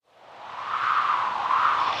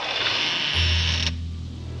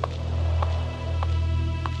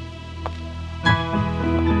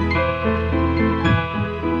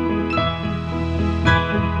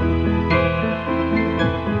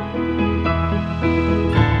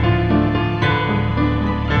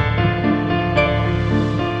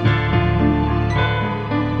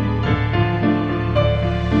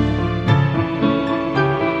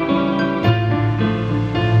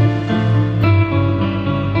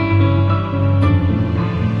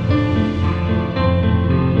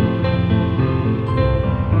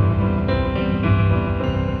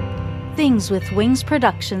Songs with Wings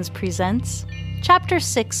Productions presents Chapter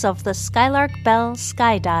 6 of the Skylark Bell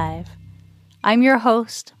Skyedive. I'm your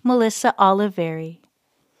host, Melissa Oliveri.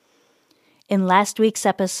 In last week's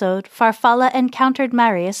episode, Farfalla encountered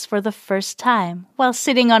Marius for the first time while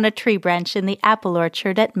sitting on a tree branch in the apple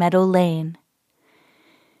orchard at Meadow Lane.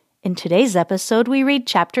 In today's episode, we read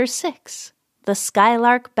Chapter 6, The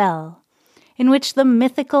Skylark Bell, in which the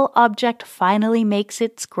mythical object finally makes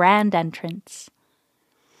its grand entrance.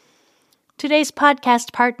 Today's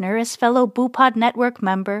podcast partner is fellow BooPod Network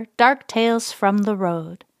member Dark Tales from the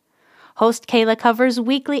Road. Host Kayla covers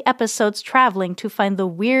weekly episodes traveling to find the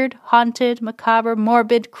weird, haunted, macabre,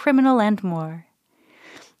 morbid, criminal, and more.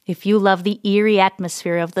 If you love the eerie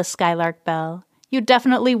atmosphere of the Skylark Bell, you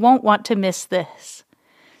definitely won't want to miss this.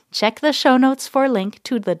 Check the show notes for a link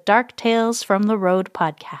to the Dark Tales from the Road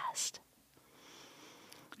podcast.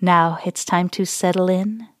 Now it's time to settle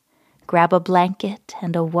in, grab a blanket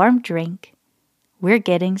and a warm drink. We're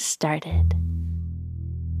getting started.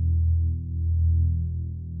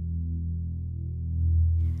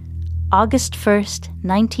 August 1st,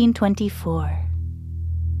 1924.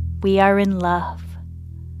 We are in love.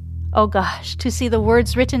 Oh gosh, to see the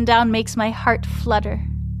words written down makes my heart flutter.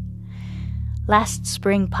 Last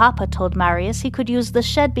spring, Papa told Marius he could use the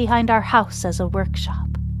shed behind our house as a workshop.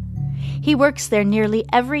 He works there nearly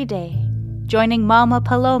every day, joining Mama,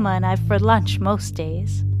 Paloma, and I for lunch most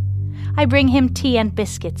days. I bring him tea and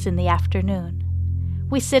biscuits in the afternoon.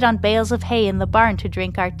 We sit on bales of hay in the barn to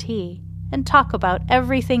drink our tea and talk about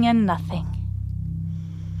everything and nothing.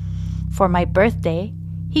 For my birthday,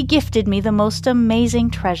 he gifted me the most amazing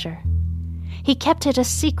treasure. He kept it a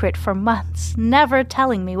secret for months, never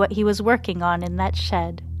telling me what he was working on in that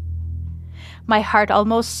shed. My heart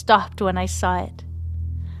almost stopped when I saw it.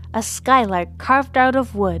 A skylark carved out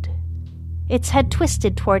of wood, its head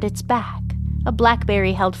twisted toward its back, a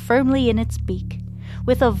blackberry held firmly in its beak,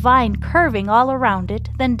 with a vine curving all around it,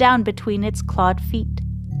 then down between its clawed feet.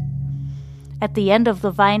 At the end of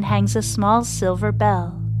the vine hangs a small silver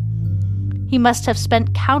bell. He must have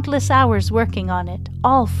spent countless hours working on it,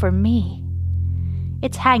 all for me.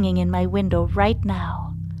 It's hanging in my window right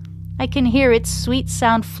now. I can hear its sweet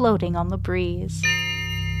sound floating on the breeze.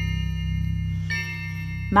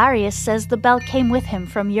 Marius says the bell came with him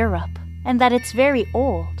from Europe, and that it's very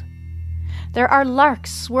old. There are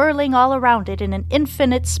larks swirling all around it in an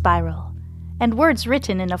infinite spiral, and words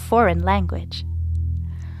written in a foreign language.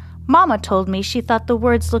 Mama told me she thought the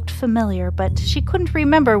words looked familiar, but she couldn't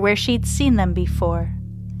remember where she'd seen them before.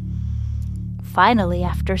 Finally,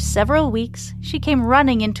 after several weeks, she came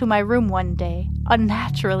running into my room one day,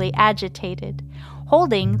 unnaturally agitated,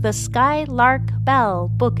 holding the Skylark Bell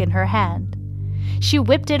book in her hand. She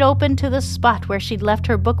whipped it open to the spot where she'd left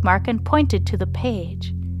her bookmark and pointed to the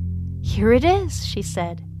page. "Here it is," she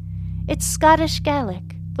said. "It's Scottish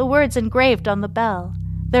Gaelic, the words engraved on the bell.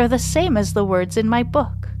 They're the same as the words in my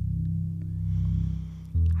book."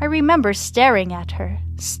 I remember staring at her,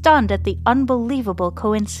 stunned at the unbelievable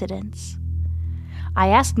coincidence. I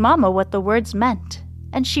asked Mama what the words meant,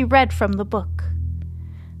 and she read from the book.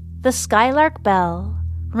 "The Skylark Bell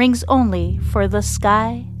rings only for the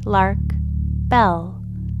Skylark Bell."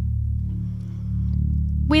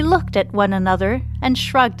 We looked at one another and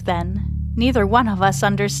shrugged then, neither one of us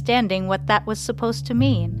understanding what that was supposed to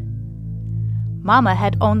mean. Mama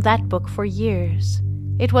had owned that book for years.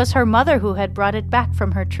 It was her mother who had brought it back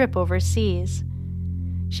from her trip overseas.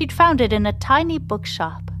 She'd found it in a tiny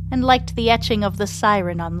bookshop and liked the etching of the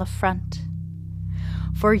siren on the front.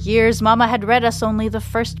 For years, Mama had read us only the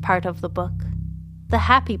first part of the book, the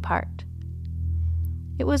happy part.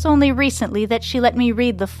 It was only recently that she let me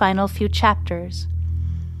read the final few chapters.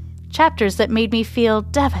 Chapters that made me feel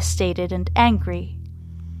devastated and angry.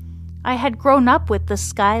 I had grown up with the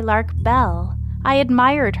Skylark Bell. I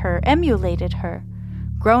admired her, emulated her,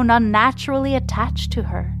 grown unnaturally attached to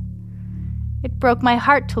her. It broke my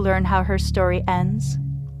heart to learn how her story ends.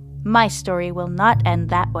 My story will not end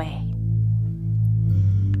that way.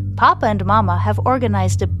 Papa and Mama have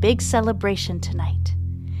organized a big celebration tonight.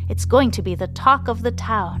 It's going to be the talk of the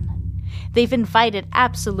town. They've invited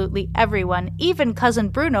absolutely everyone, even Cousin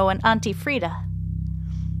Bruno and Auntie Frida.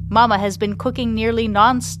 Mama has been cooking nearly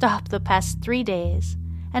non-stop the past 3 days,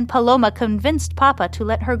 and Paloma convinced Papa to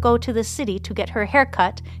let her go to the city to get her hair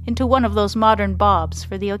cut into one of those modern bobs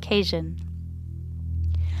for the occasion.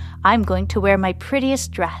 I'm going to wear my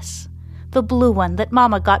prettiest dress, the blue one that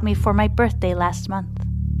Mama got me for my birthday last month.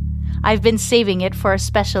 I've been saving it for a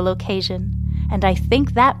special occasion, and I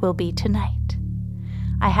think that will be tonight.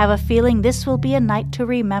 I have a feeling this will be a night to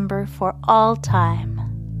remember for all time.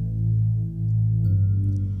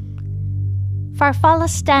 Farfalla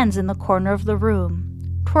stands in the corner of the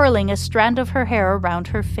room, twirling a strand of her hair around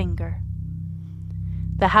her finger.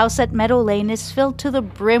 The house at Meadow Lane is filled to the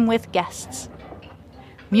brim with guests.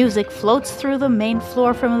 Music floats through the main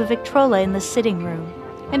floor from the Victrola in the sitting room,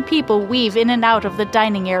 and people weave in and out of the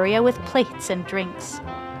dining area with plates and drinks.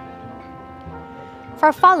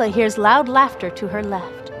 Farfalla hears loud laughter to her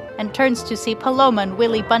left and turns to see Paloma and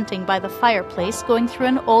Willie Bunting by the fireplace going through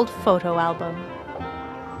an old photo album.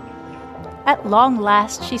 At long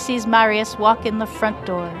last, she sees Marius walk in the front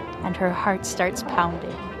door, and her heart starts pounding.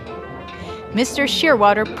 Mr.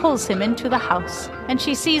 Shearwater pulls him into the house, and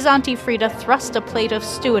she sees Auntie Frida thrust a plate of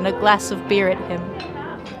stew and a glass of beer at him.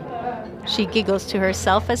 She giggles to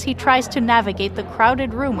herself as he tries to navigate the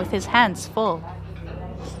crowded room with his hands full.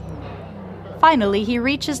 Finally, he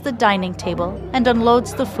reaches the dining table and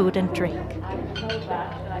unloads the food and drink.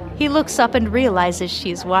 He looks up and realizes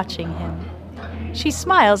she's watching him. She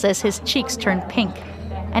smiles as his cheeks turn pink,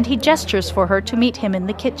 and he gestures for her to meet him in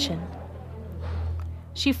the kitchen.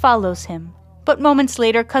 She follows him, but moments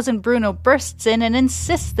later Cousin Bruno bursts in and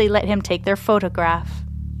insists they let him take their photograph.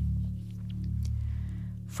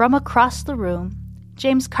 From across the room,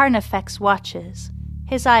 James Carnifex watches,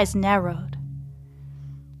 his eyes narrowed.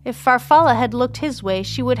 If Farfalla had looked his way,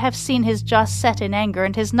 she would have seen his jaw set in anger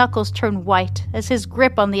and his knuckles turn white as his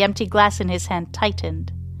grip on the empty glass in his hand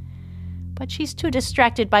tightened. But she's too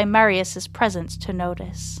distracted by Marius's presence to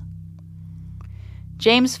notice.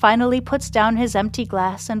 James finally puts down his empty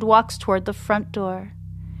glass and walks toward the front door.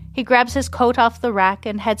 He grabs his coat off the rack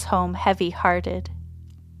and heads home heavy-hearted.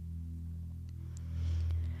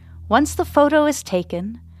 Once the photo is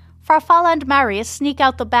taken, Farfalla and Marius sneak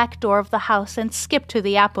out the back door of the house and skip to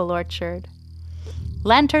the apple orchard,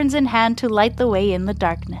 lanterns in hand to light the way in the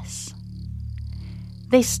darkness.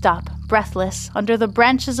 They stop, breathless, under the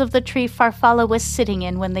branches of the tree Farfalla was sitting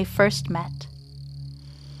in when they first met.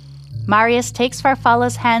 Marius takes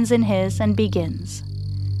Farfalla's hands in his and begins.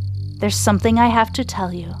 "There's something I have to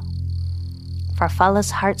tell you."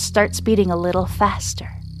 Farfalla's heart starts beating a little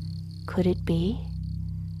faster. Could it be?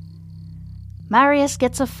 Marius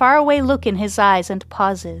gets a faraway look in his eyes and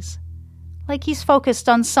pauses, like he's focused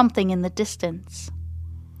on something in the distance.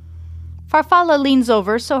 Farfalla leans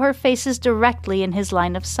over so her face is directly in his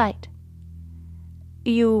line of sight.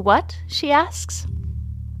 "You what?" she asks.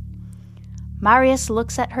 Marius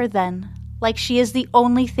looks at her then, like she is the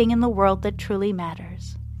only thing in the world that truly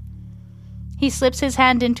matters. He slips his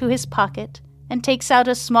hand into his pocket and takes out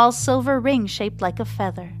a small silver ring shaped like a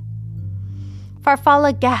feather.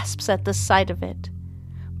 Farfalla gasps at the sight of it,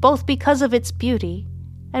 both because of its beauty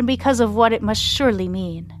and because of what it must surely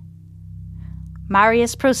mean.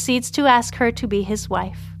 Marius proceeds to ask her to be his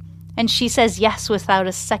wife, and she says yes without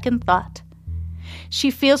a second thought.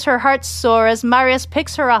 She feels her heart soar as Marius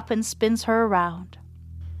picks her up and spins her around.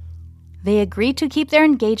 They agree to keep their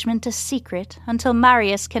engagement a secret until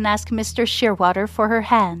Marius can ask Mr. Shearwater for her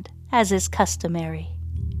hand, as is customary.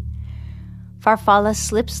 Farfalla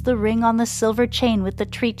slips the ring on the silver chain with the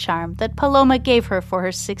tree charm that Paloma gave her for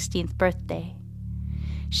her 16th birthday.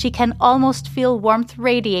 She can almost feel warmth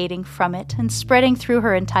radiating from it and spreading through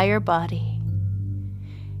her entire body.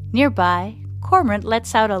 Nearby, Cormorant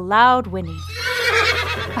lets out a loud whinny.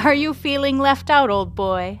 "Are you feeling left out, old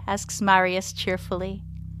boy?" asks Marius cheerfully.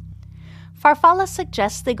 Farfalla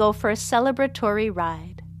suggests they go for a celebratory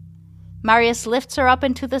ride. Marius lifts her up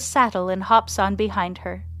into the saddle and hops on behind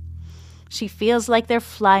her. She feels like they're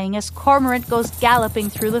flying as Cormorant goes galloping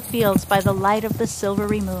through the fields by the light of the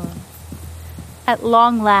silvery moon. At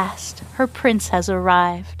long last, her prince has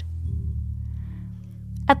arrived.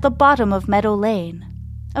 At the bottom of Meadow Lane,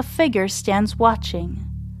 a figure stands watching,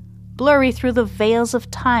 blurry through the veils of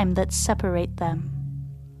time that separate them.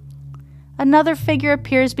 Another figure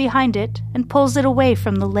appears behind it and pulls it away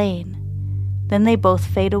from the lane. Then they both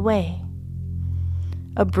fade away.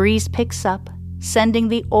 A breeze picks up, sending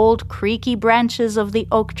the old creaky branches of the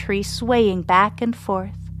oak tree swaying back and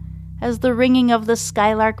forth as the ringing of the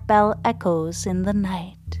Skylark bell echoes in the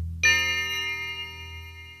night.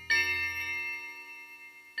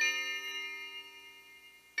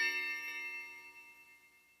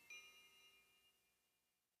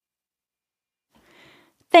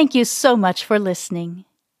 Thank you so much for listening.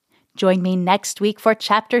 Join me next week for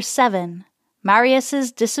Chapter 7,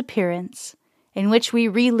 Marius's Disappearance, in which we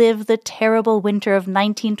relive the terrible winter of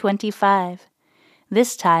 1925,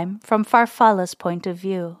 this time from Farfalla's point of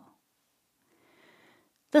view.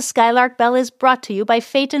 The Skylark Bell is brought to you by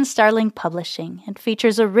Fate and Starling Publishing and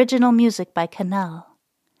features original music by Canal.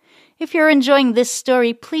 If you're enjoying this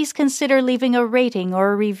story, please consider leaving a rating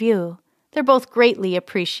or a review. They're both greatly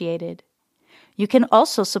appreciated. You can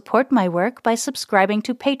also support my work by subscribing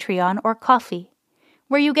to Patreon or Ko-fi,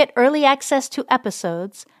 where you get early access to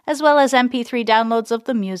episodes, as well as MP3 downloads of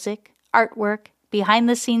the music, artwork,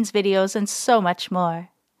 behind-the-scenes videos, and so much more.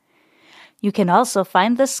 You can also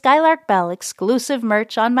find the Skylark Bell exclusive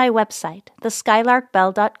merch on my website,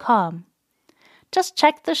 theskylarkbell.com. Just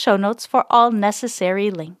check the show notes for all necessary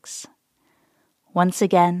links. Once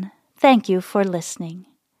again, thank you for listening.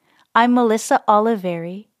 I'm Melissa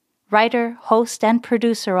Oliveri, writer, host, and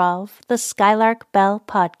producer of the Skylark Bell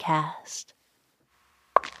podcast.